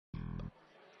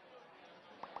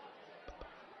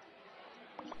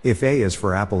If A is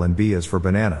for apple and B is for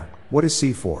banana, what is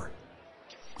C for?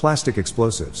 Plastic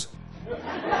explosives.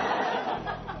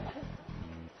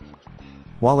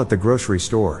 While at the grocery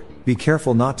store, be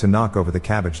careful not to knock over the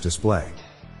cabbage display.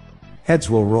 Heads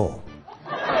will roll.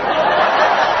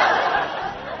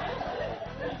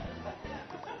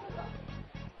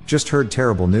 Just heard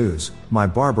terrible news, my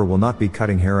barber will not be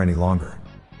cutting hair any longer.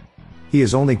 He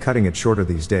is only cutting it shorter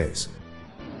these days.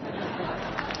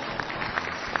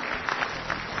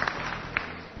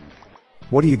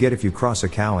 What do you get if you cross a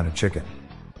cow and a chicken?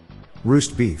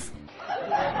 Roast beef.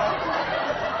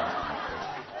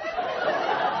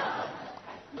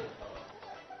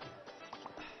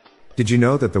 Did you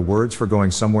know that the words for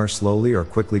going somewhere slowly or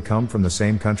quickly come from the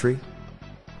same country?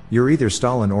 You're either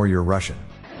Stalin or you're Russian.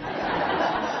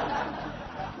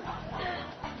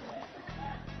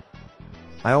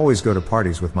 I always go to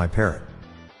parties with my parrot.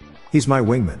 He's my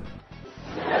wingman.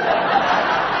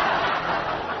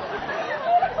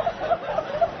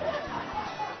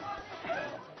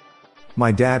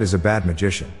 My dad is a bad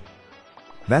magician.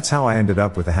 That's how I ended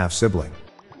up with a half-sibling.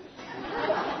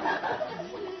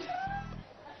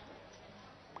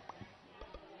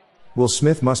 Will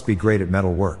Smith must be great at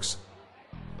metal works.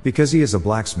 Because he is a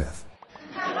blacksmith.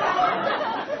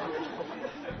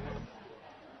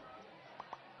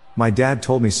 My dad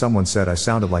told me someone said I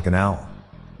sounded like an owl.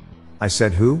 I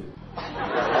said, who?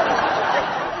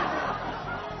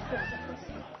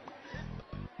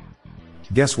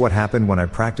 Guess what happened when I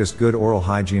practiced good oral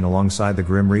hygiene alongside the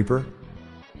Grim Reaper?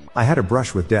 I had a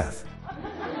brush with death.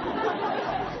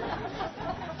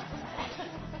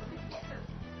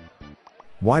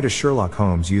 Why does Sherlock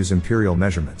Holmes use imperial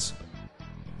measurements?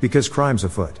 Because crime's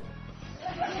afoot.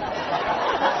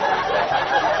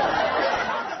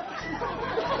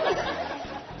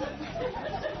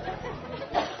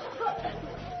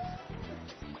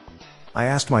 I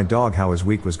asked my dog how his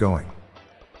week was going.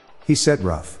 He said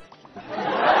rough.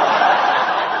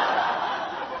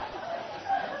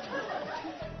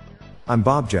 I'm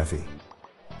Bob Jeffy.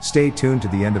 Stay tuned to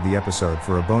the end of the episode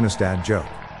for a bonus dad joke.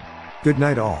 Good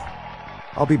night all.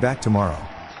 I'll be back tomorrow.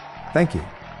 Thank you.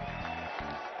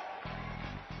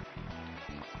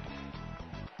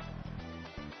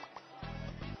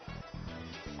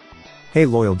 Hey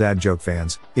loyal dad joke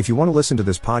fans, if you want to listen to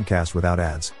this podcast without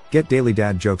ads, get Daily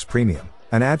Dad Jokes Premium,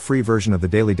 an ad-free version of the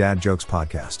Daily Dad Jokes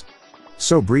podcast.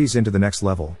 So breeze into the next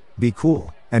level, be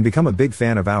cool, and become a big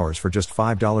fan of ours for just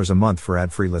 $5 a month for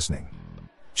ad-free listening.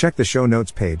 Check the show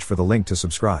notes page for the link to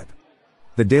subscribe.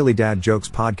 The Daily Dad Jokes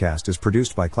podcast is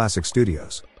produced by Classic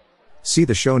Studios. See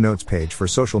the show notes page for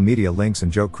social media links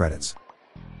and joke credits.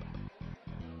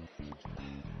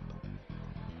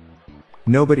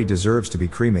 Nobody deserves to be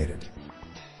cremated.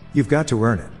 You've got to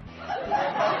earn it.